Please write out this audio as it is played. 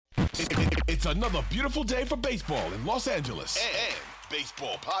It's another beautiful day for baseball in Los Angeles. And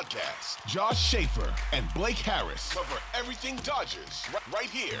baseball podcast. Josh Schaefer and Blake Harris Cover everything Dodgers right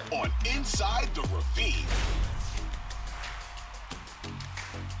here on Inside the Ravine.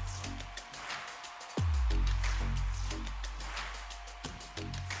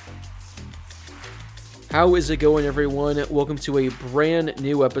 How is it going, everyone? Welcome to a brand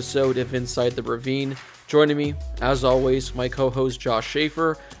new episode of Inside the Ravine. Joining me, as always, my co-host Josh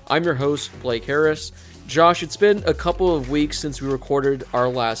Schaefer. I'm your host, Blake Harris. Josh, it's been a couple of weeks since we recorded our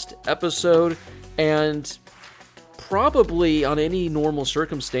last episode, and probably on any normal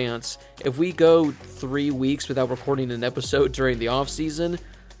circumstance, if we go 3 weeks without recording an episode during the off-season,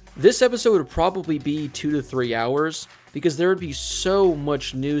 this episode would probably be 2 to 3 hours, because there would be so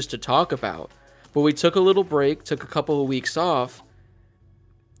much news to talk about. But we took a little break, took a couple of weeks off,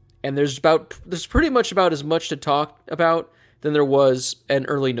 and there's pretty much about as much to talk about than there was in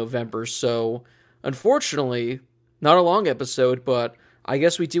early November. So, unfortunately, not a long episode, but I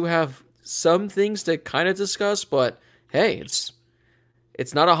guess we do have some things to kind of discuss. But hey,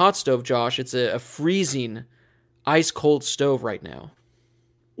 it's not a hot stove, Josh. It's a freezing, ice-cold stove right now.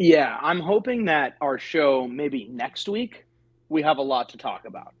 Yeah, I'm hoping that our show, maybe next week, we have a lot to talk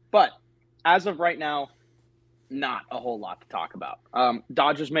about. But as of right now, not a whole lot to talk about.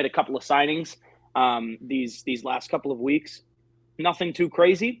 Dodgers made a couple of signings these last couple of weeks. Nothing too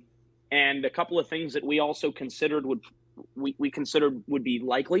crazy, and a couple of things that we also considered would be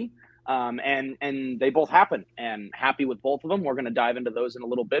likely, and they both happened. And happy with both of them. We're going to dive into those in a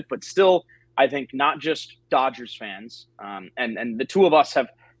little bit, but still, I think not just Dodgers fans, and the two of us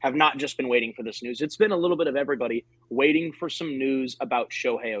have not just been waiting for this news. It's been a little bit of everybody waiting for some news about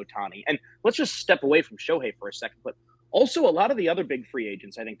Shohei Ohtani. And let's just step away from Shohei for a second, but also a lot of the other big free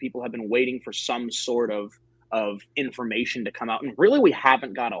agents, I think people have been waiting for some sort of information to come out. And really, we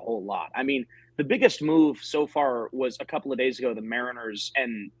haven't got a whole lot. I mean, the biggest move so far was a couple of days ago, the Mariners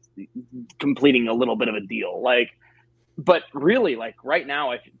and completing a little bit of a deal. But really, right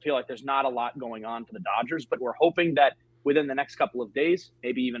now, I feel like there's not a lot going on for the Dodgers, but we're hoping that within the next couple of days,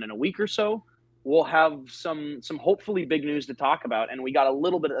 maybe even in a week or so, we'll have some hopefully big news to talk about, and we got a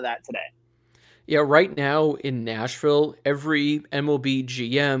little bit of that today. Yeah, right now in Nashville, every MLB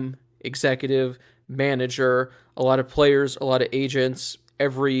GM, executive, manager, a lot of players, a lot of agents,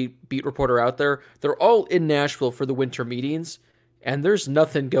 every beat reporter out there, they're all in Nashville for the winter meetings, and there's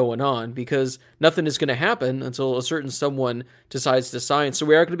nothing going on because nothing is going to happen until a certain someone decides to sign. So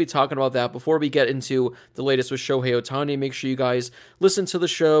we are going to be talking about that. Before we get into the latest with Shohei Ohtani, make sure you guys listen to the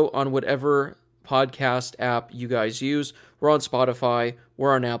show on whatever podcast app you guys use. We're on Spotify,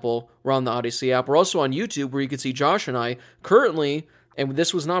 we're on Apple, we're on the Odyssey app. We're also on YouTube, where you can see Josh and I currently, and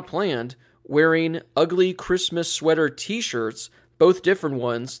this was not planned, wearing ugly Christmas sweater t-shirts. Both different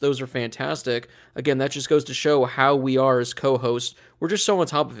ones. Those are fantastic. Again, that just goes to show how we are as co-hosts. We're just so on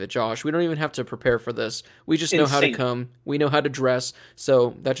top of it, Josh. We don't even have to prepare for this. We just know how to come. We know how to dress.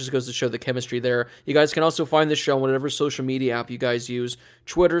 So that just goes to show the chemistry there. You guys can also find the show on whatever social media app you guys use.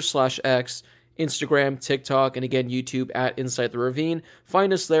 Twitter/X, Instagram, TikTok, and again, YouTube at Inside the Ravine.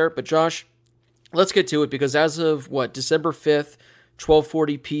 Find us there. But Josh, let's get to it, because as of, December 5th,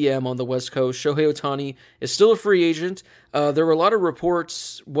 12:40 p.m. on the West Coast, Shohei Ohtani is still a free agent. There were a lot of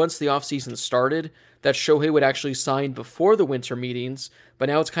reports once the offseason started that Shohei would actually sign before the winter meetings, but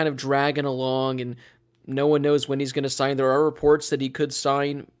now it's kind of dragging along and no one knows when he's going to sign. There are reports that he could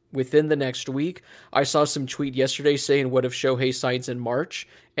sign within the next week. I saw some tweet yesterday saying, what if Shohei signs in March?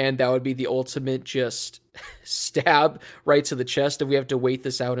 And that would be the ultimate just stab right to the chest if we have to wait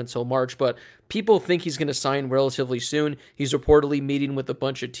this out until March. But people think he's going to sign relatively soon. He's reportedly meeting with a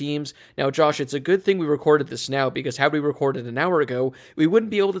bunch of teams. Now, Josh, it's a good thing we recorded this now, because had we recorded an hour ago, we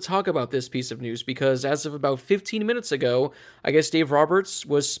wouldn't be able to talk about this piece of news, because as of about 15 minutes ago, I guess Dave Roberts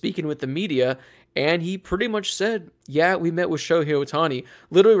was speaking with the media, and he pretty much said, yeah, we met with Shohei Ohtani.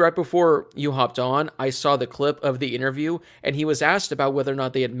 Literally right before you hopped on, I saw the clip of the interview, and he was asked about whether or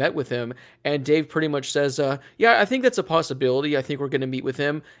not they had met with him, and Dave pretty much says, yeah, I think that's a possibility. I think we're going to meet with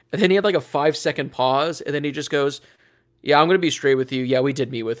him. And then he had like a 5-second pause, and then he just goes, yeah, I'm going to be straight with you. Yeah, we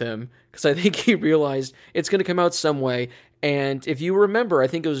did meet with him, because I think he realized it's going to come out some way. And if you remember, I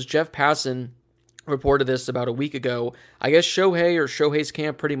think it was Jeff Passan reported this about a week ago. I guess Shohei's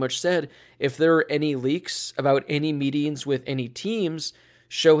camp pretty much said if there are any leaks about any meetings with any teams,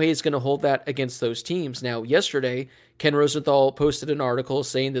 Shohei is going to hold that against those teams. Now, yesterday, Ken Rosenthal posted an article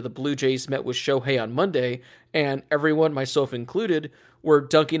saying that the Blue Jays met with Shohei on Monday, and everyone, myself included, were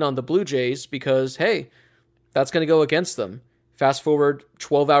dunking on the Blue Jays because, hey, that's going to go against them. Fast forward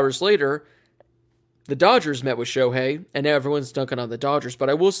 12 hours later, the Dodgers met with Shohei, and now everyone's dunking on the Dodgers. But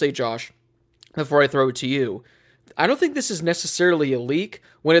I will say, Josh, before I throw it to you, I don't think this is necessarily a leak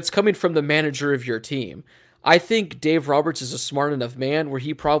when it's coming from the manager of your team. I think Dave Roberts is a smart enough man where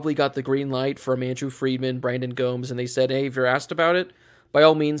he probably got the green light from Andrew Friedman, Brandon Gomes, and they said, hey, if you're asked about it, by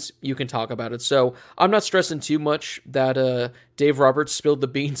all means, you can talk about it. So I'm not stressing too much that Dave Roberts spilled the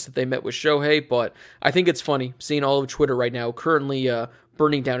beans that they met with Shohei, but I think it's funny seeing all of Twitter right now currently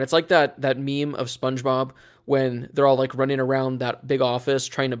burning down. It's like that meme of SpongeBob when they're all like running around that big office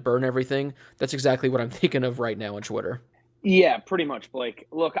trying to burn everything. That's exactly what I'm thinking of right now on Twitter. Yeah, pretty much, Blake.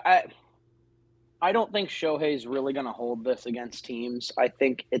 Look, I don't think Shohei's really going to hold this against teams. I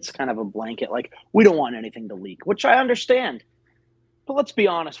think it's kind of a blanket, like, we don't want anything to leak, which I understand. But let's be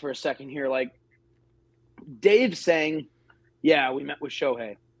honest for a second here. Like, Dave's saying, yeah, we met with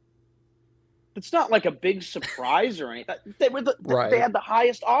Shohei. It's not like a big surprise or anything. They had the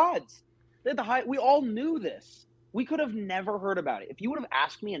highest odds. We all knew this. We could have never heard about it. If you would have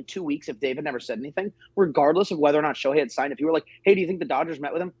asked me in 2 weeks if Dave had never said anything, regardless of whether or not Shohei had signed, if you were like, hey, do you think the Dodgers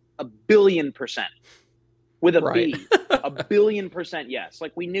met with him? 1,000,000,000%. With a B. 1,000,000,000% yes.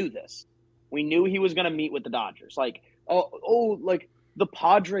 Like, we knew this. We knew he was going to meet with the Dodgers. Like, like the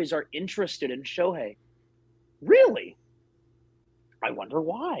Padres are interested in Shohei. Really? I wonder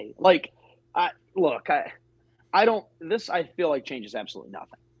why. Like, I feel like changes absolutely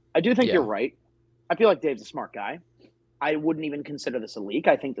nothing. I do think you're right. I feel like Dave's a smart guy. I wouldn't even consider this a leak.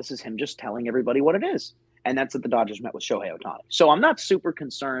 I think this is him just telling everybody what it is. And that's that the Dodgers met with Shohei Ohtani. So I'm not super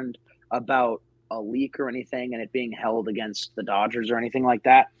concerned about a leak or anything and it being held against the Dodgers or anything like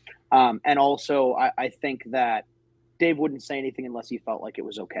that. And also, I think that Dave wouldn't say anything unless he felt like it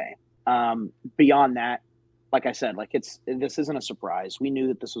was okay. Beyond that, like I said, like this isn't a surprise. We knew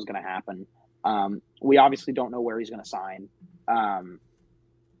that this was going to happen. We obviously don't know where he's going to sign.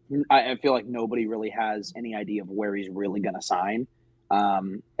 I feel like nobody really has any idea of where he's really going to sign.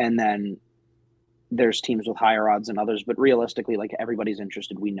 And then there's teams with higher odds than others, but realistically, like everybody's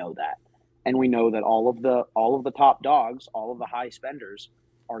interested. We know that. And we know that all of the top dogs, all of the high spenders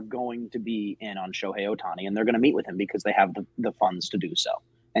are going to be in on Shohei Ohtani, and they're going to meet with him because they have the funds to do so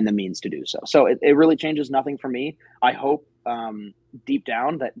and the means to do so. So it really changes nothing for me. I hope deep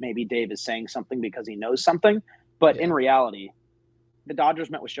down that maybe Dave is saying something because he knows something, but in reality, the Dodgers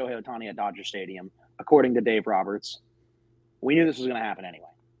met with Shohei Ohtani at Dodger Stadium. According to Dave Roberts, we knew this was going to happen anyway.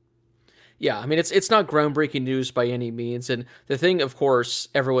 Yeah, I mean, it's not groundbreaking news by any means. And the thing, of course,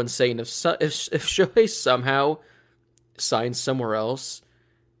 everyone's saying, if Shohei somehow signs somewhere else,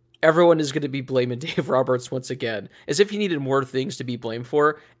 everyone is going to be blaming Dave Roberts once again, as if he needed more things to be blamed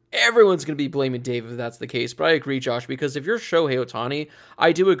for. Everyone's going to be blaming Dave if that's the case. But I agree, Josh, because if you're Shohei Ohtani,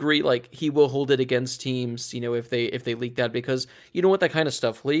 I do agree, like, he will hold it against teams, if they leak that, because you don't want that kind of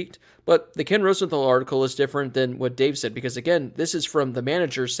stuff leaked. But the Ken Rosenthal article is different than what Dave said, because, again, this is from the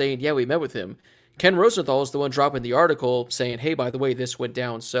manager saying, yeah, we met with him. Ken Rosenthal is the one dropping the article saying, hey, by the way, this went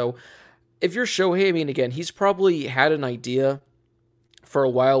down. So if you're Shohei, I mean, again, he's probably had an idea for a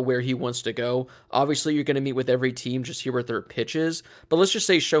while where he wants to go. Obviously, you're going to meet with every team, just hear what their pitch is. But let's just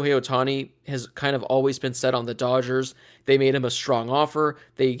say Shohei Ohtani has kind of always been set on the Dodgers. They made him a strong offer.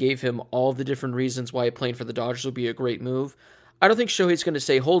 They gave him all the different reasons why playing for the Dodgers would be a great move. I don't think Shohei's going to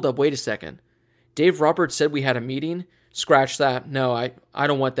say, hold up, wait a second. Dave Roberts said we had a meeting. Scratch that. No, I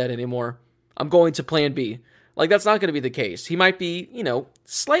don't want that anymore. I'm going to plan B. Like, that's not going to be the case. He might be,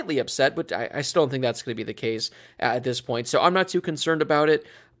 slightly upset, but I still don't think that's going to be the case at this point. So I'm not too concerned about it,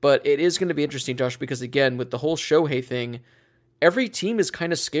 but it is going to be interesting, Josh, because, again, with the whole Shohei thing, every team is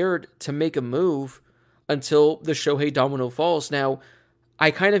kind of scared to make a move until the Shohei domino falls. Now, I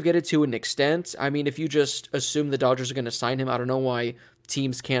kind of get it to an extent. I mean, if you just assume the Dodgers are going to sign him, I don't know why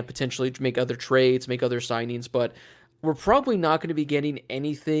teams can't potentially make other trades, make other signings, but we're probably not going to be getting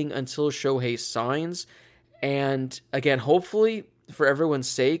anything until Shohei signs. And again, hopefully, for everyone's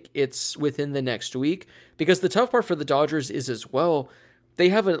sake, it's within the next week, because the tough part for the Dodgers is as well, they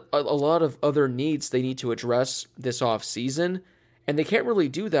have a lot of other needs they need to address this offseason, and they can't really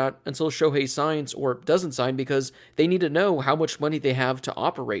do that until Shohei signs or doesn't sign, because they need to know how much money they have to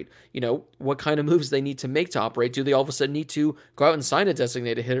operate, what kind of moves they need to make to operate. Do they all of a sudden need to go out and sign a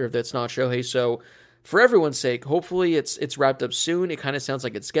designated hitter that's not Shohei? So for everyone's sake, hopefully it's wrapped up soon. It kind of sounds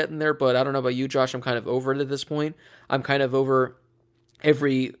like it's getting there, but I don't know about you, Josh. I'm kind of over it at this point. I'm kind of over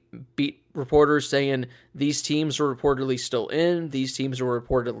every beat reporter saying these teams are reportedly still in, these teams are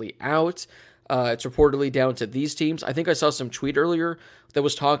reportedly out. It's reportedly down to these teams. I think I saw some tweet earlier that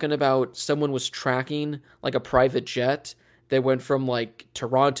was talking about someone was tracking like a private jet They went from like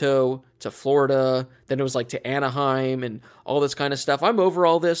Toronto to Florida, then it was like to Anaheim and all this kind of stuff. I'm over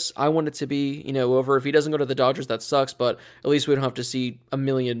all this. I want it to be, over. If he doesn't go to the Dodgers, that sucks, but at least we don't have to see a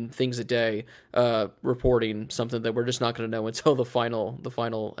million things a day reporting something that we're just not going to know until the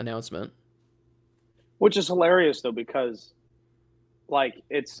final announcement. Which is hilarious though, because like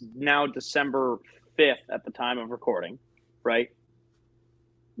it's now December 5th at the time of recording, right?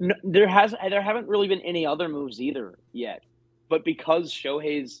 No, there haven't really been any other moves either yet. But because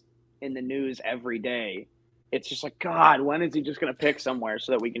Shohei's in the news every day, it's just like, God, when is he just going to pick somewhere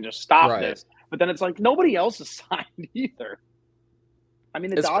so that we can just stop this? But then it's like nobody else is signed either. I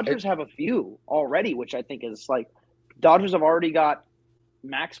mean, the Dodgers have a few already, which I think is like Dodgers have already got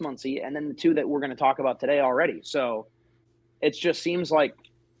Max Muncy and then the two that we're going to talk about today already. So it just seems like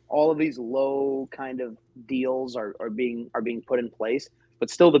all of these low kind of deals are being put in place. But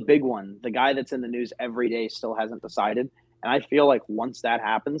still the big one, the guy that's in the news every day still hasn't decided. And I feel like once that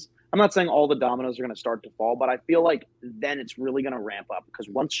happens, I'm not saying all the dominoes are going to start to fall, but I feel like then it's really going to ramp up because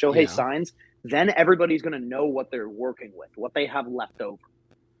once Shohei signs, then everybody's going to know what they're working with, what they have left over.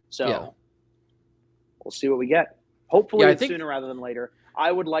 So we'll see what we get. Hopefully it's sooner rather than later.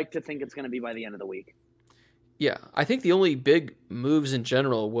 I would like to think it's going to be by the end of the week. Yeah, I think the only big moves in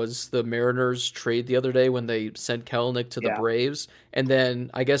general was the Mariners trade the other day when they sent Kelenic to the Braves, and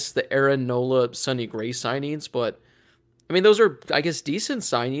then I guess the Aaron Nola, Sonny Gray signings. But I mean, those are I guess decent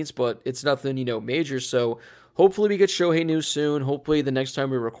signings, but it's nothing major. So hopefully we get Shohei news soon. Hopefully the next time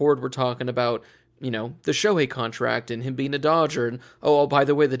we record, we're talking about the Shohei contract and him being a Dodger. And oh, by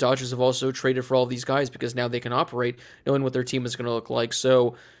the way, the Dodgers have also traded for all these guys because now they can operate knowing what their team is going to look like.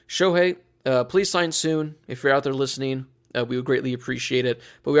 So Shohei. Please sign soon. If you're out there listening, we would greatly appreciate it.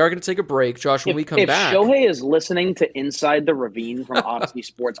 But we are going to take a break. Josh, when we come back... If Shohei is listening to Inside the Ravine from Odyssey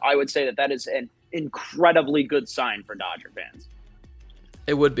Sports, I would say that is an incredibly good sign for Dodger fans.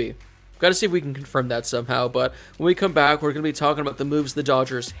 It would be. Got to see if we can confirm that somehow. But when we come back, we're going to be talking about the moves the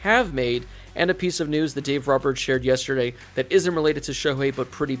Dodgers have made and a piece of news that Dave Roberts shared yesterday that isn't related to Shohei,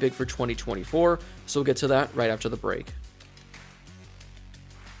 but pretty big for 2024. So we'll get to that right after the break.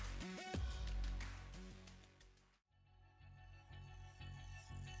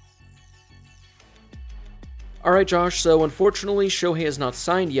 All right, Josh, so unfortunately, Shohei has not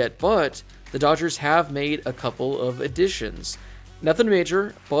signed yet, but the Dodgers have made a couple of additions. Nothing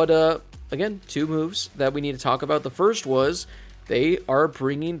major, but again, two moves that we need to talk about. The first was they are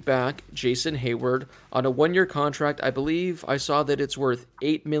bringing back Jason Hayward on a one-year contract. I believe I saw that it's worth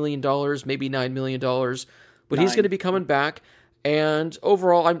 $8 million, maybe $9 million, but he's going to be coming back. And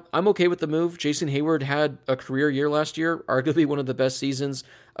overall, I'm okay with the move. Jason Hayward had a career year last year, arguably one of the best seasons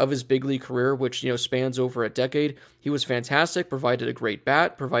of his big league career, which spans over a decade. He was fantastic, provided a great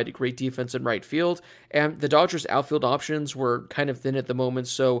bat, provided great defense in right field, and the Dodgers' outfield options were kind of thin at the moment.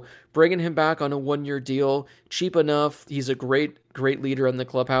 So bringing him back on a one-year deal, cheap enough, he's a great leader in the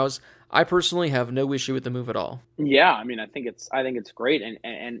clubhouse. I personally have no issue with the move at all. Yeah, I mean, I think it's great,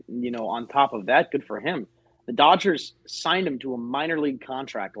 and on top of that, good for him. The Dodgers signed him to a minor league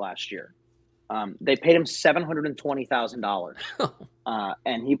contract last year. They paid him $720,000,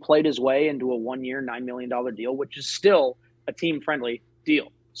 and he played his way into a one-year, $9 million deal, which is still a team-friendly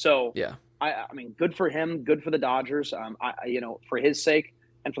deal. So, yeah, I mean, good for him, good for the Dodgers. For his sake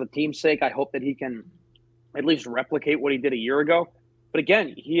and for the team's sake, I hope that he can at least replicate what he did a year ago. But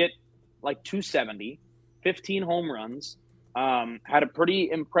again, he hit like 270, 15 home runs, had a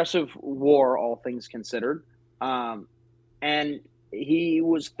pretty impressive WAR, all things considered. And he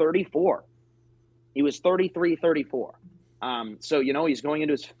was 34. He was 33, 34. So, he's going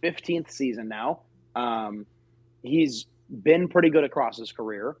into his 15th season now. He's been pretty good across his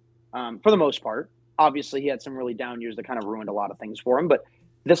career, for the most part. Obviously, he had some really down years that kind of ruined a lot of things for him. But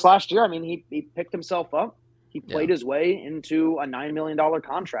this last year, I mean, he picked himself up. He played his way into a $9 million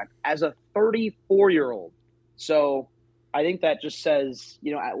contract as a 34-year-old. So I think that just says,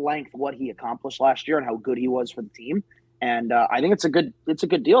 at length what he accomplished last year and how good he was for the team. And I think it's a good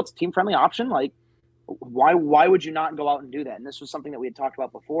deal. It's a team-friendly option. Like, why would you not go out and do that? And this was something that we had talked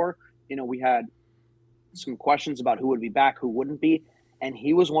about before. We had some questions about who would be back, who wouldn't be. And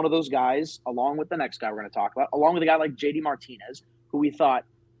he was one of those guys, along with the next guy we're going to talk about, along with a guy like JD Martinez, who we thought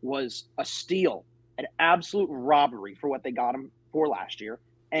was a steal, an absolute robbery for what they got him for last year.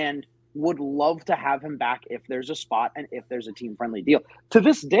 And would love to have him back if there's a spot and if there's a team-friendly deal. To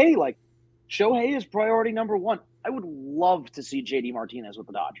this day, like, Shohei is priority number one. I would love to see JD Martinez with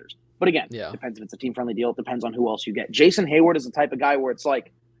the Dodgers. But again, depends if it's a team-friendly deal. It depends on who else you get. Jason Hayward is the type of guy where it's like,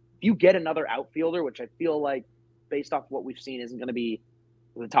 if you get another outfielder, which I feel like, based off what we've seen, isn't going to be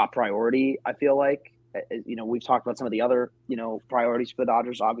the top priority, I feel like, we've talked about some of the other, priorities for the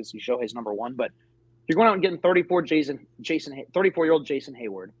Dodgers. Obviously, Shohei's number one, but you're going out and getting 34-year-old Jason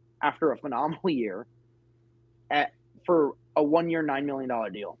Hayward after a phenomenal year for a 1-year, $9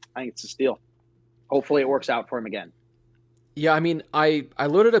 million deal. I think it's a steal. Hopefully it works out for him again. Yeah, I mean, I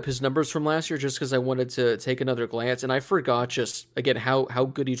loaded up his numbers from last year just because I wanted to take another glance, and I forgot just, again, how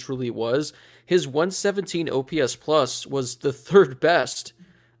good he truly was. His 117 OPS plus was the third best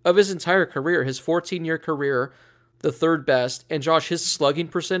of his entire career, his 14-year career, the third best. And Josh, his slugging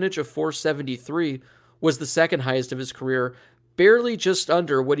percentage of 473 was the second highest of his career, barely just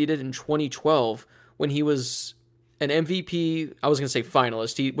under what he did in 2012 when he was an MVP. I was going to say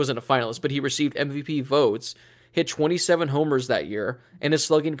finalist. He wasn't a finalist, but he received MVP votes, hit 27 homers that year, and his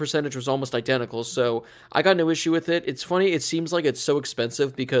slugging percentage was almost identical. So I got no issue with it. It's funny. It seems like it's so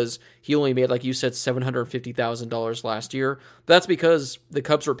expensive because he only made, like you said, $750,000 last year. But that's because the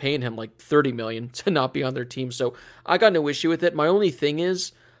Cubs were paying him like $30 million to not be on their team. So I got no issue with it. My only thing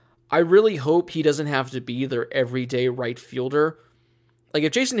is, I really hope he doesn't have to be their everyday right fielder. Like,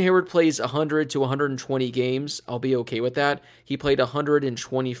 if Jason Hayward plays 100 to 120 games, I'll be okay with that. He played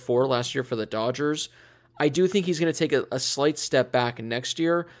 124 last year for the Dodgers. I do think he's going to take a slight step back next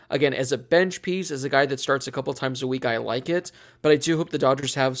year. Again, as a bench piece, as a guy that starts a couple times a week, I like it. But I do hope the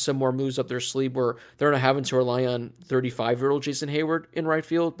Dodgers have some more moves up their sleeve where they're not having to rely on 35-year-old Jason Hayward in right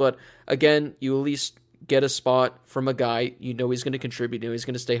field. But again, you at least get a spot from a guy he's going to contribute, he's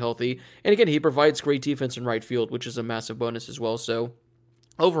going to stay healthy. And again, he provides great defense in right field, which is a massive bonus as well. So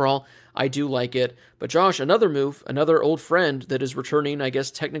overall, I do like it. But Josh, another move, another old friend that is returning. I guess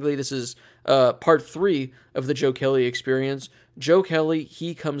technically this is part 3 of the Joe Kelly experience. Joe Kelly,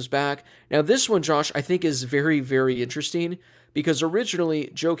 he comes back. Now this one, Josh, I think is very, very interesting because originally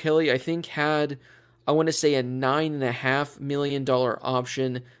Joe Kelly, I think, had, I want to say, a $9.5 million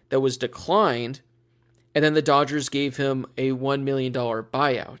option that was declined, and then the Dodgers gave him a $1 million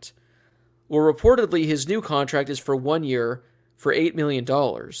buyout. Well, reportedly, his new contract is for 1 year for $8 million.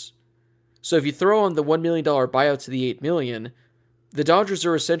 So if you throw on the $1 million buyout to the $8 million, the Dodgers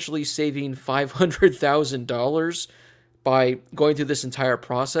are essentially saving $500,000 by going through this entire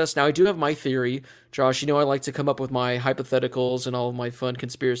process. Now, I do have my theory, Josh. I like to come up with my hypotheticals and all of my fun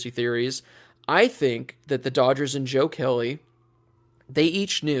conspiracy theories. I think that the Dodgers and Joe Kelly, they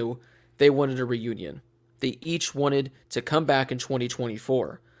each knew they wanted a reunion. They each wanted to come back in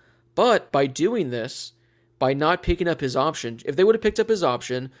 2024. But by doing this, by not picking up his option, if they would have picked up his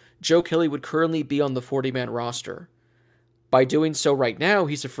option, Joe Kelly would currently be on the 40-man roster. By doing so right now,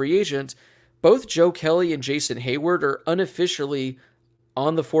 he's a free agent. Both Joe Kelly and Jason Hayward are unofficially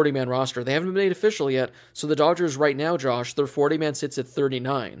on the 40-man roster. They haven't been made official yet, so the Dodgers right now, Josh, their 40-man sits at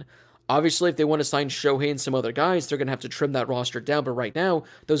 39. Obviously, if they want to sign Shohei and some other guys, they're going to have to trim that roster down. But right now,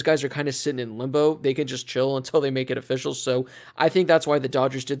 those guys are kind of sitting in limbo. They can just chill until they make it official. So I think that's why the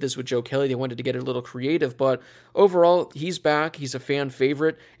Dodgers did this with Joe Kelly. They wanted to get a little creative. But overall, he's back. He's a fan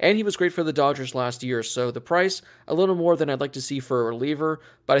favorite. And he was great for the Dodgers last year. So the price, a little more than I'd like to see for a reliever.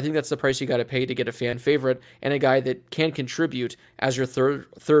 But I think that's the price you got to pay to get a fan favorite and a guy that can contribute as your third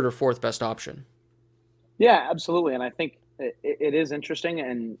or fourth best option. Yeah, absolutely. And I think it is interesting,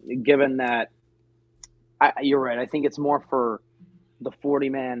 and given that you're right, I think it's more for the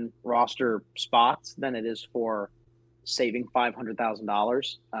 40-man roster spots than it is for saving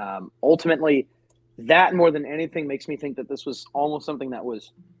 $500,000. Ultimately, that more than anything makes me think that this was almost something that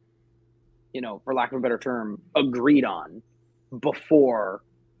was, for lack of a better term, agreed on before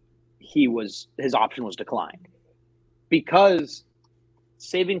his option was declined. Because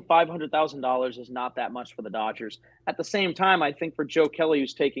saving $500,000 is not that much for the Dodgers. At the same time, I think for Joe Kelly,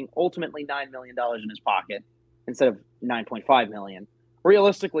 who's taking ultimately $9 million in his pocket instead of $9.5 million,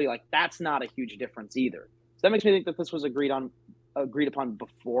 realistically, that's not a huge difference either. So that makes me think that this was agreed upon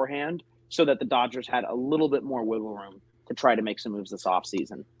beforehand, so that the Dodgers had a little bit more wiggle room to try to make some moves this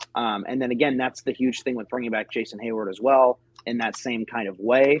offseason. And then again, that's the huge thing with bringing back Jason Hayward as well in that same kind of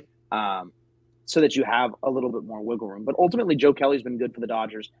way. So that you have a little bit more wiggle room. But ultimately, Joe Kelly's been good for the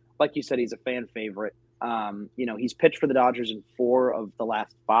Dodgers. Like you said, he's a fan favorite. He's pitched for the Dodgers in 4 of the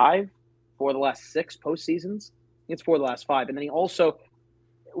last 6 postseasons. It's 4 of the last 5. And then he also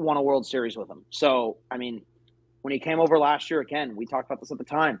won a World Series with them. So, when he came over last year, again, we talked about this at the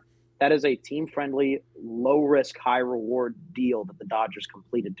time, that is a team-friendly, low-risk, high-reward deal that the Dodgers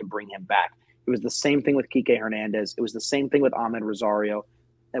completed to bring him back. It was the same thing with Kike Hernandez. It was the same thing with Ahmed Rosario.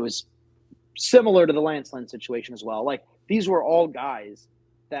 It was similar to the Lance Lynn situation as well. These were all guys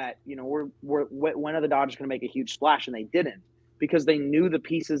that, when are the Dodgers going to make a huge splash? And they didn't, because they knew the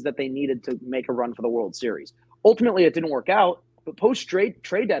pieces that they needed to make a run for the World Series. Ultimately, it didn't work out, But post-trade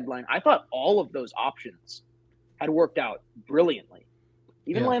deadline, I thought all of those options had worked out brilliantly.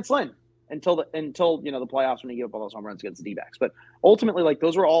 Even Lance Lynn until the playoffs when he gave up all those home runs against the D-backs. But ultimately, like,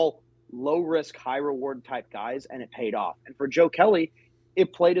 those were all low-risk, high-reward type guys, and it paid off. And for Joe Kelly,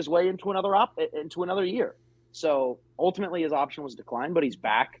 it played his way into another year. So ultimately, his option was declined, but he's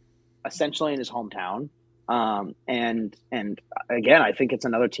back essentially in his hometown. And again, I think it's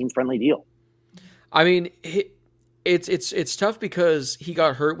another team-friendly deal. I mean, it's tough because he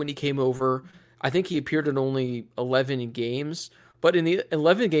got hurt when he came over. I think he appeared in only 11 games, but in the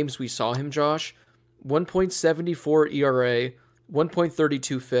 11 games we saw him, Josh, 1.74 ERA,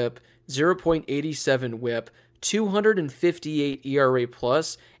 1.32 FIP, 0.87 WHIP, 258 ERA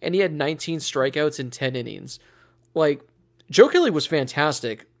plus, and he had 19 strikeouts in 10 innings. Like, Joe Kelly was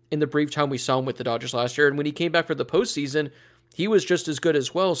fantastic in the brief time we saw him with the Dodgers last year, and when he came back for the postseason, he was just as good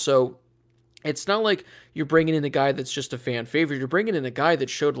as well. So it's not like you're bringing in a guy that's just a fan favorite. You're bringing in a guy that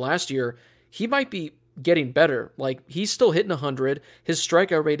showed last year he might be getting better. Like, he's still hitting 100. His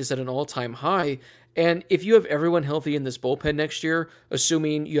strikeout rate is at an all-time high. And if you have everyone healthy in this bullpen next year,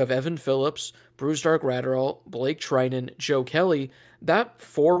 assuming you have Evan Phillips, Brusdar Graterol, Blake Trinan, Joe Kelly, that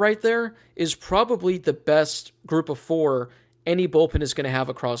four right there is probably the best group of four any bullpen is going to have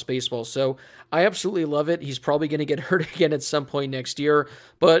across baseball. So I absolutely love it. He's probably going to get hurt again at some point next year.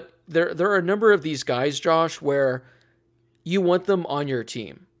 But there are a number of these guys, Josh, where you want them on your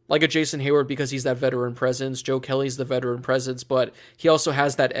team. Like a Jason Hayward because he's that veteran presence. Joe Kelly's the veteran presence, but he also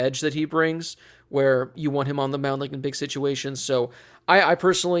has that edge that he brings where you want him on the mound like in big situations. So I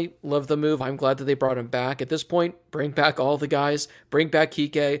personally love the move. I'm glad that they brought him back. At this point, bring back all the guys. Bring back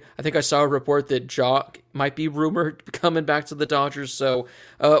Kike. I think I saw a report that Jock might be rumored coming back to the Dodgers. So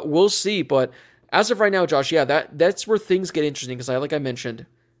we'll see. But as of right now, Josh, that's where things get interesting because like I mentioned,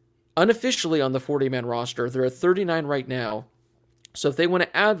 unofficially on the 40-man roster, they're at 39 right now. So if they want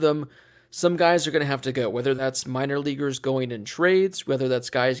to add them, some guys are going to have to go, whether that's minor leaguers going in trades, whether that's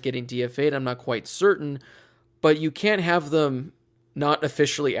guys getting DFA'd, I'm not quite certain, but you can't have them not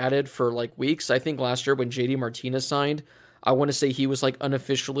officially added for like weeks. I think last year when JD Martinez signed, I want to say he was like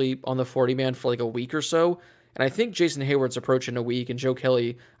unofficially on the 40-man for like a week or so, and I think Jason Hayward's approaching a week, and Joe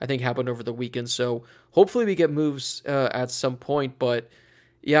Kelly, I think, happened over the weekend, so hopefully we get moves at some point, but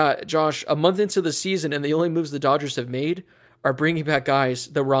yeah, Josh, a month into the season, and the only moves the Dodgers have made are bringing back guys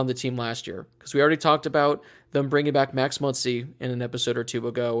that were on the team last year. Because we already talked about them bringing back Max Muncy in an episode or two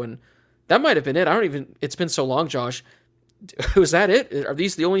ago, and that might have been it. It's been so long, Josh. Was that it? Are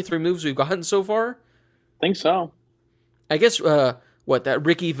these the only three moves we've gotten so far? I think so. I guess, that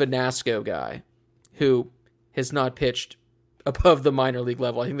Ricky Vanasco guy, who has not pitched above the minor league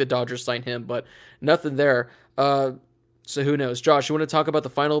level. I think the Dodgers signed him, but nothing there. So who knows? Josh, you want to talk about the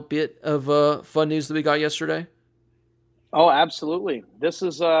final bit of fun news that we got yesterday? Oh, absolutely. This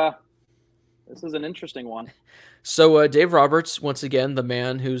is an interesting one. So Dave Roberts, once again, the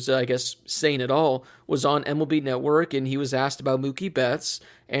man who's, I guess, saying it all, was on MLB Network, and he was asked about Mookie Betts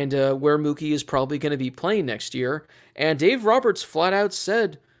and where Mookie is probably going to be playing next year. And Dave Roberts flat out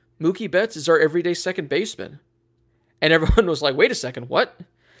said, Mookie Betts is our everyday second baseman. And everyone was like, wait a second, what?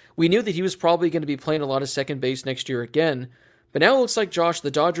 We knew that he was probably going to be playing a lot of second base next year again. But now it looks like, Josh, the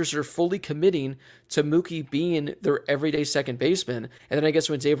Dodgers are fully committing to Mookie being their everyday second baseman. And then I guess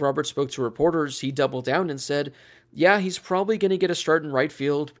when Dave Roberts spoke to reporters, he doubled down and said, yeah, he's probably going to get a start in right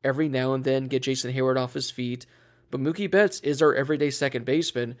field every now and then, get Jason Hayward off his feet. But Mookie Betts is our everyday second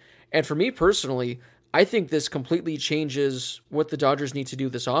baseman. And for me personally, I think this completely changes what the Dodgers need to do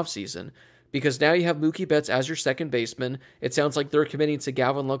this offseason. Because now you have Mookie Betts as your second baseman. It sounds like they're committing to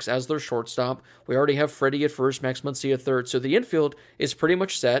Gavin Lux as their shortstop. We already have Freddie at first, Max Muncy at third. So the infield is pretty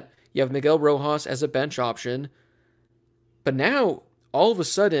much set. You have Miguel Rojas as a bench option. But now, all of a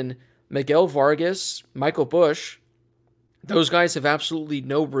sudden, Miguel Vargas, Michael Busch, those guys have absolutely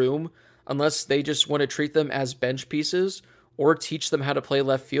no room unless they just want to treat them as bench pieces or teach them how to play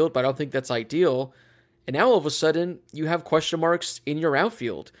left field, but I don't think that's ideal. And now all of a sudden, you have question marks in your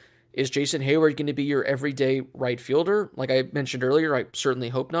outfield. Is Jason Hayward going to be your everyday right fielder? Like I mentioned earlier, I certainly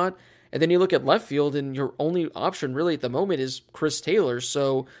hope not. And then you look at left field, and your only option really at the moment is Chris Taylor.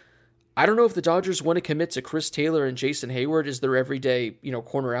 So I don't know if the Dodgers want to commit to Chris Taylor and Jason Hayward as their everyday,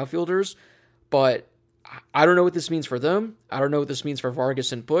 corner outfielders. But I don't know what this means for them. I don't know what this means for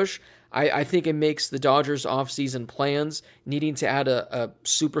Vargas and Busch. I think it makes the Dodgers' offseason plans needing to add a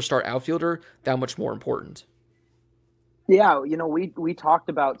superstar outfielder that much more important. Yeah, we talked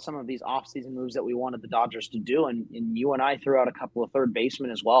about some of these offseason moves that we wanted the Dodgers to do, and you and I threw out a couple of third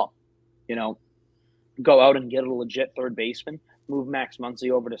basemen as well. Go out and get a legit third baseman, move Max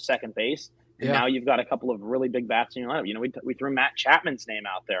Muncy over to second base, And Yeah. now you've got a couple of really big bats in your lineup. You know, we threw Matt Chapman's name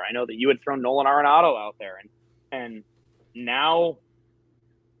out there. I know that you had thrown Nolan Arenado out there. And now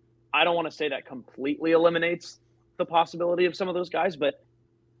I don't want to say that completely eliminates the possibility of some of those guys, but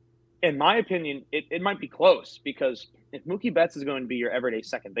in my opinion, it might be close, because if Mookie Betts is going to be your everyday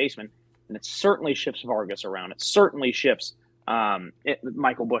second baseman, then it certainly shifts Vargas around. It certainly shifts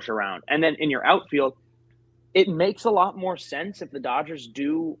Michael Busch around. And then in your outfield, it makes a lot more sense if the Dodgers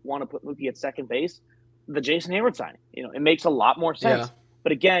do want to put Mookie at second base, the Jason Hayward signing. You know, it makes a lot more sense. Yeah.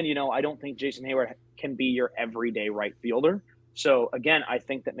 But again, you know, I don't think Jason Hayward can be your everyday right fielder. So again, I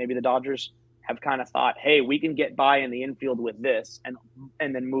think that maybe the Dodgers have kind of thought, hey, we can get by in the infield with this and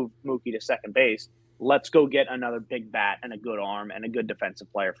then move Mookie to second base. Let's go get another big bat and a good arm and a good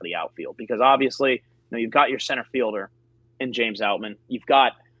defensive player for the outfield. Because obviously, you know, you've got your center fielder in James Outman. You've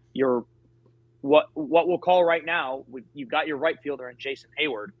got your what we'll call right now, you've got your right fielder in Jason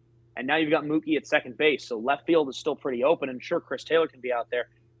Hayward, and now you've got Mookie at second base. So left field is still pretty open, and sure, Chris Taylor can be out there.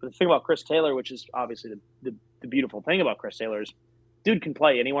 But the thing about Chris Taylor, which is obviously the beautiful thing about Chris Taylor, is dude can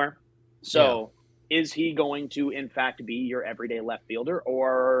play anywhere. So is he going to, in fact, be your everyday left fielder,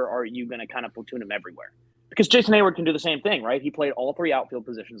 or are you going to kind of platoon him everywhere? Because Jason Hayward can do the same thing, right? He played all three outfield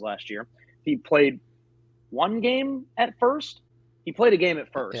positions last year. He played one game at first. He played a game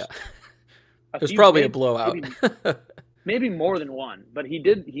at first. Yeah. It was probably a blowout. Maybe more than one, but he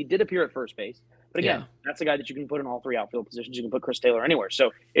did appear at first base. But again, that's a guy that you can put in all three outfield positions. You can put Chris Taylor anywhere.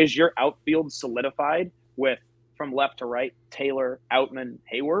 So is your outfield solidified with, from left to right, Taylor, Outman,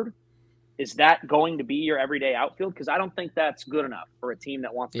 Hayward? Is that going to be your everyday outfield? Because I don't think that's good enough for a team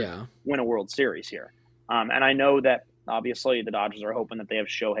that wants to win a World Series here. And I know that obviously the Dodgers are hoping that they have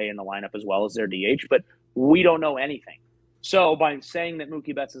Shohei in the lineup as well as their DH, but we don't know anything. So by saying that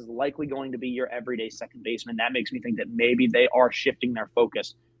Mookie Betts is likely going to be your everyday second baseman, that makes me think that maybe they are shifting their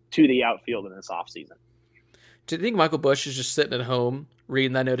focus to the outfield in this offseason. Do you think Michael Busch is just sitting at home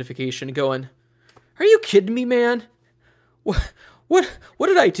reading that notification and going, are you kidding me, man? What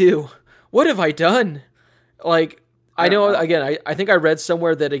did I do? What have I done? Like, I know, again, I think I read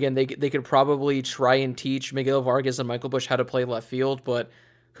somewhere that, again, they could probably try and teach Miguel Vargas and Michael Busch how to play left field, but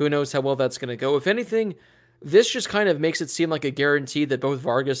who knows how well that's going to go. If anything, this just kind of makes it seem like a guarantee that both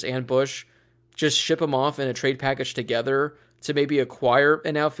Vargas and Busch just ship them off in a trade package together to maybe acquire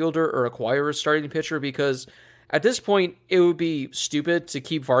an outfielder or acquire a starting pitcher, because at this point, it would be stupid to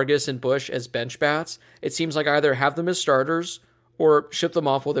keep Vargas and Busch as bench bats. It seems like either have them as starters or ship them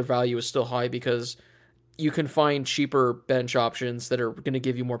off while their value is still high, because you can find cheaper bench options that are going to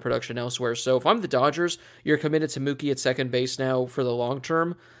give you more production elsewhere. So if I'm the Dodgers, you're committed to Mookie at second base now for the long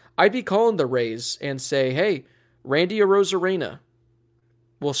term, I'd be calling the Rays and say, hey, Randy Arozarena.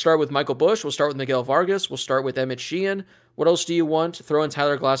 We'll start with Michael Busch. We'll start with Miguel Vargas. We'll start with Emmett Sheehan. What else do you want? Throw in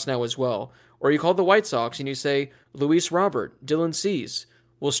Tyler Glasnow as well. Or you call the White Sox and you say, Luis Robert, Dylan Cease.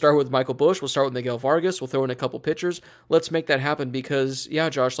 We'll start with Michael Busch. We'll start with Miguel Vargas. We'll throw in a couple pitchers. Let's make that happen because, yeah,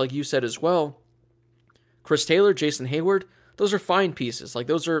 Josh, like you said as well, Chris Taylor, Jason Hayward, those are fine pieces. Like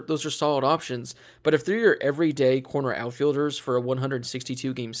those are solid options. But if they're your everyday corner outfielders for a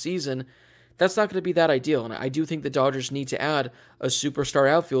 162-game season, that's not going to be that ideal. And I do think the Dodgers need to add a superstar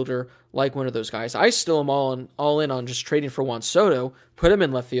outfielder like one of those guys. I still am all in on just trading for Juan Soto, put him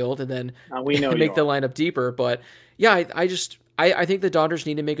in left field, and then make the lineup deeper. But yeah, I think the Dodgers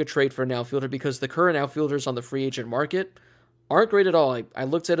need to make a trade for an outfielder because the current outfielders on the free agent market aren't great at all. I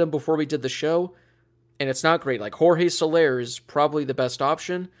looked at them before we did the show, and it's not great. Like Jorge Soler is probably the best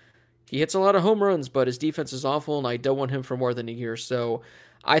option. He hits a lot of home runs, but his defense is awful, and I don't want him for more than a year. So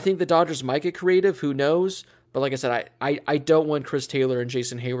I think the Dodgers might get creative. Who knows? But like I said, I don't want Chris Taylor and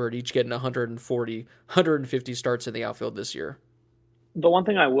Jason Hayward each getting 140, 150 starts in the outfield this year. The one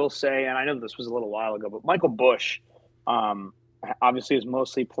thing I will say, and I know this was a little while ago, but Michael Busch obviously has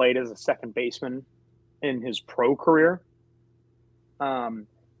mostly played as a second baseman in his pro career.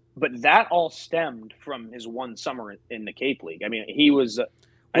 But that all stemmed from his one summer in the Cape League. I mean, he was...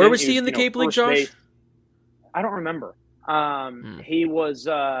 Where was he in the Cape League, Josh? Base. I don't remember. He was...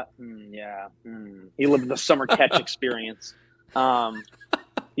 He lived the summer catch experience. He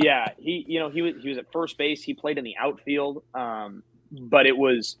was at first base. He played in the outfield. But it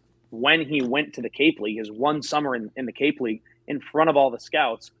was when he went to the Cape League, his one summer in the Cape League, in front of all the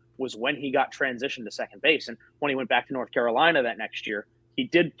scouts, was when he got transitioned to second base. And when he went back to North Carolina that next year, he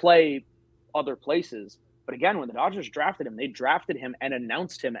did play other places. But again, when the Dodgers drafted him, they drafted him and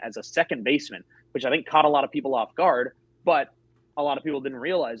announced him as a second baseman, which I think caught a lot of people off guard. But a lot of people didn't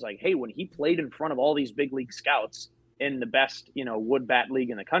realize, like, hey, when he played in front of all these big league scouts in the best, wood bat league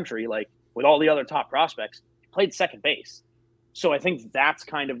in the country, like with all the other top prospects, he played second base. So I think that's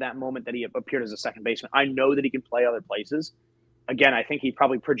kind of that moment that he appeared as a second baseman. I know that he can play other places. Again, I think he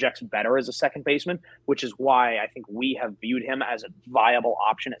probably projects better as a second baseman, which is why I think we have viewed him as a viable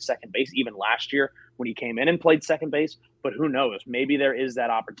option at second base, even last year when he came in and played second base. But who knows? Maybe there is that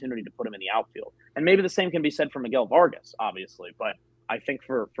opportunity to put him in the outfield. And maybe the same can be said for Miguel Vargas, obviously. But I think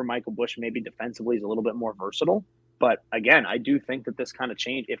for Michael Busch, maybe defensively he's a little bit more versatile. But again, I do think that this kind of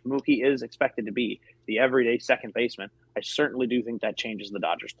change, if Mookie is expected to be the everyday second baseman, I certainly do think that changes the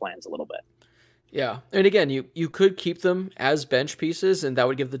Dodgers' plans a little bit. Yeah. And again, you could keep them as bench pieces, and that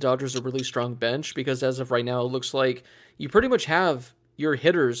would give the Dodgers a really strong bench because as of right now, it looks like you pretty much have your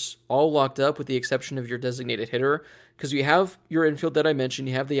hitters all locked up with the exception of your designated hitter because you have your infield that I mentioned,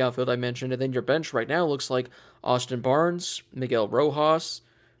 you have the outfield I mentioned, and then your bench right now looks like Austin Barnes, Miguel Rojas,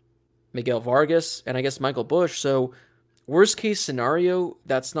 Miguel Vargas, and I guess Michael Busch. So worst case scenario,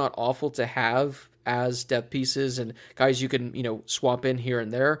 that's not awful to have as depth pieces and guys you can, swap in here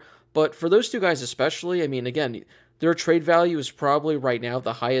and there. But for those two guys especially, I mean, again, their trade value is probably right now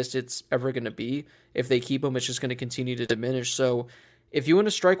the highest it's ever going to be. If they keep them, it's just going to continue to diminish. So if you want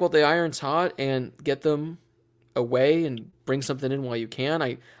to strike while the iron's hot and get them away and bring something in while you can,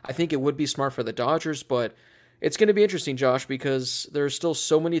 I think it would be smart for the Dodgers. But it's going to be interesting, Josh, because there's still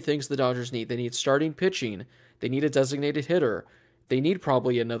so many things the Dodgers need. They need starting pitching. They need a designated hitter. They need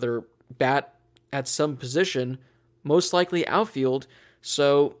probably another bat at some position, most likely outfield.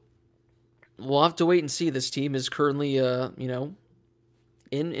 So we'll have to wait and see. This team is currently,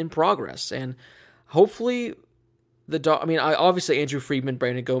 in progress, and hopefully obviously Andrew Friedman,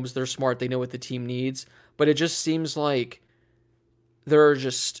 Brandon Gomes, they're smart. They know what the team needs, but it just seems like there are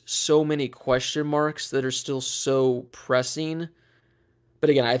just so many question marks that are still so pressing.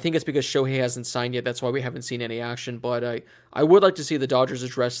 But again, I think it's because Shohei hasn't signed yet. That's why we haven't seen any action. But I would like to see the Dodgers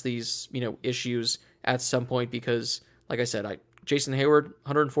address these, issues at some point because, like I said, Jason Hayward,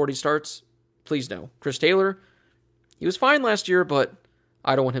 140 starts. Please no. Chris Taylor, he was fine last year, but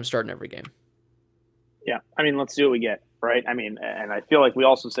I don't want him starting every game. Yeah, let's see what we get, right? And I feel like we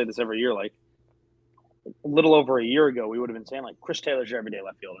also say this every year, like a little over a year ago, we would have been saying, like, Chris Taylor's your everyday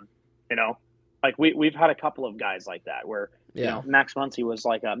left fielder, Like, we've had a couple of guys like that where, Max Muncy was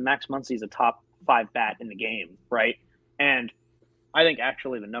like, Max Muncy's a top 5 bat in the game, right? And I think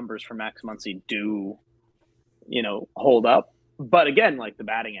actually the numbers for Max Muncy do, hold up. But again, like the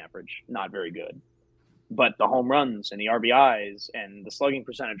batting average, not very good. But the home runs and the RBIs and the slugging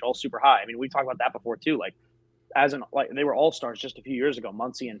percentage, all super high. We talked about that before too. Like, they were all-stars just a few years ago,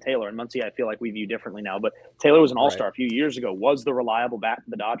 Muncy and Taylor. And Muncy, I feel like we view differently now. But Taylor was an all-star a few years ago, was the reliable bat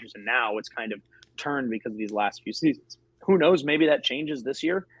for the Dodgers. And now it's kind of turned because of these last few seasons. Who knows? Maybe that changes this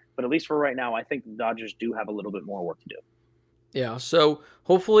year. But at least for right now, I think the Dodgers do have a little bit more work to do. Yeah, so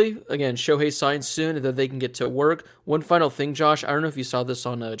hopefully, again, Shohei signs soon and that they can get to work. One final thing, Josh, I don't know if you saw this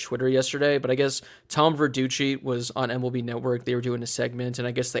on Twitter yesterday, but I guess Tom Verducci was on MLB Network. They were doing a segment, and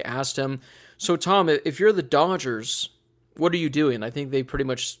I guess they asked him, so Tom, if you're the Dodgers, what are you doing? I think they pretty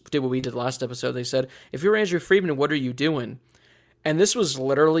much did what we did last episode. They said, if you're Andrew Friedman, what are you doing? And this was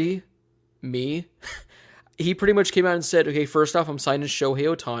literally me. He pretty much came out and said, okay, first off, I'm signing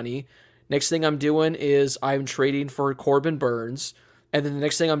Shohei Ohtani. Next thing I'm doing is I'm trading for Corbin Burns. And then the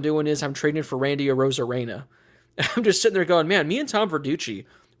next thing I'm doing is I'm trading for Randy Arozarena. I'm just sitting there going, man, me and Tom Verducci,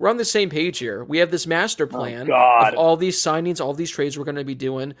 we're on the same page here. We have this master plan of all these signings, all these trades we're going to be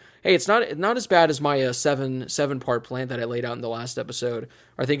doing. Hey, it's not as bad as my seven-part plan that I laid out in the last episode.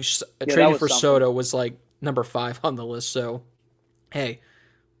 I think trading for Soto was like number 5 on the list. So, hey,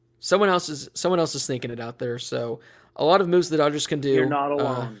 someone else is thinking it out there. So, a lot of moves the Dodgers can do. You're not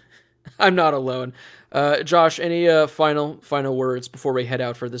alone. I'm not alone. Josh, any final words before we head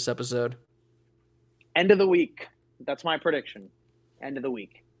out for this episode? End of the week. That's my prediction. End of the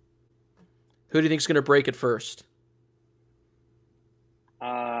week. Who do you think is going to break it first?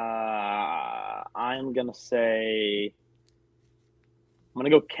 I'm going to say... I'm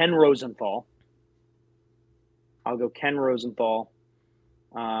going to go Ken Rosenthal. I'll go Ken Rosenthal.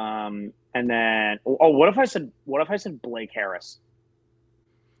 And then... what if I said Blake Harris?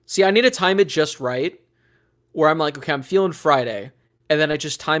 See, I need to time it just right, where I'm like, okay, I'm feeling Friday, and then I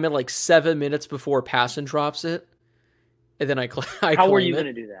just time it like 7 minutes before Passan drops it, and then I How are you going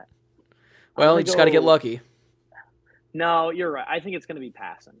to do that? Well, you just got to get lucky. No, you're right. I think it's going to be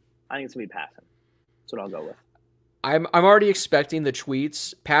Passan. That's what I'll go with. I'm already expecting the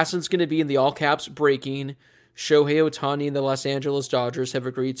tweets. Passan's going to be in the all caps breaking. Shohei Ohtani and the Los Angeles Dodgers have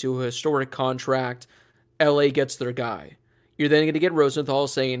agreed to a historic contract. LA gets their guy. You're then going to get Rosenthal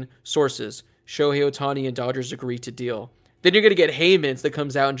saying, sources, Shohei Ohtani and Dodgers agree to deal. Then you're going to get Heymans that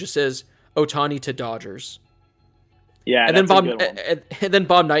comes out and just says, Ohtani to Dodgers. Yeah, and that's then a good one. and then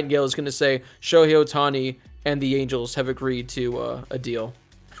Bob Nightingale is going to say Shohei Ohtani and the Angels have agreed to a deal.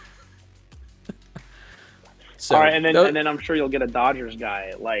 So, all right, and then I'm sure you'll get a Dodgers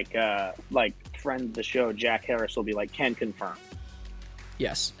guy like friend of the show Jack Harris will be like, can confirm.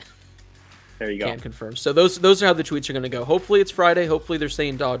 Yes. There you go. Can confirm. So those are how the tweets are going to go. Hopefully it's Friday. Hopefully they're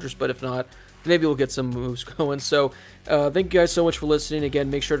saying Dodgers, but if not, maybe we'll get some moves going. So thank you guys so much for listening. Again,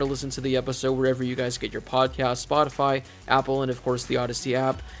 make sure to listen to the episode wherever you guys get your podcast, Spotify, Apple, and of course the Odyssey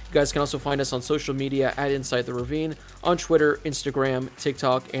app. You guys can also find us on social media at Inside the Ravine, on Twitter, Instagram,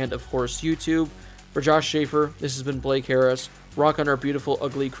 TikTok, and of course YouTube. For Josh Schaefer, this has been Blake Harris. Rock on our beautiful,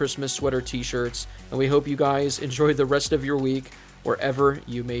 ugly Christmas sweater t-shirts, and we hope you guys enjoy the rest of your week wherever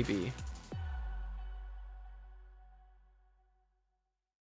you may be.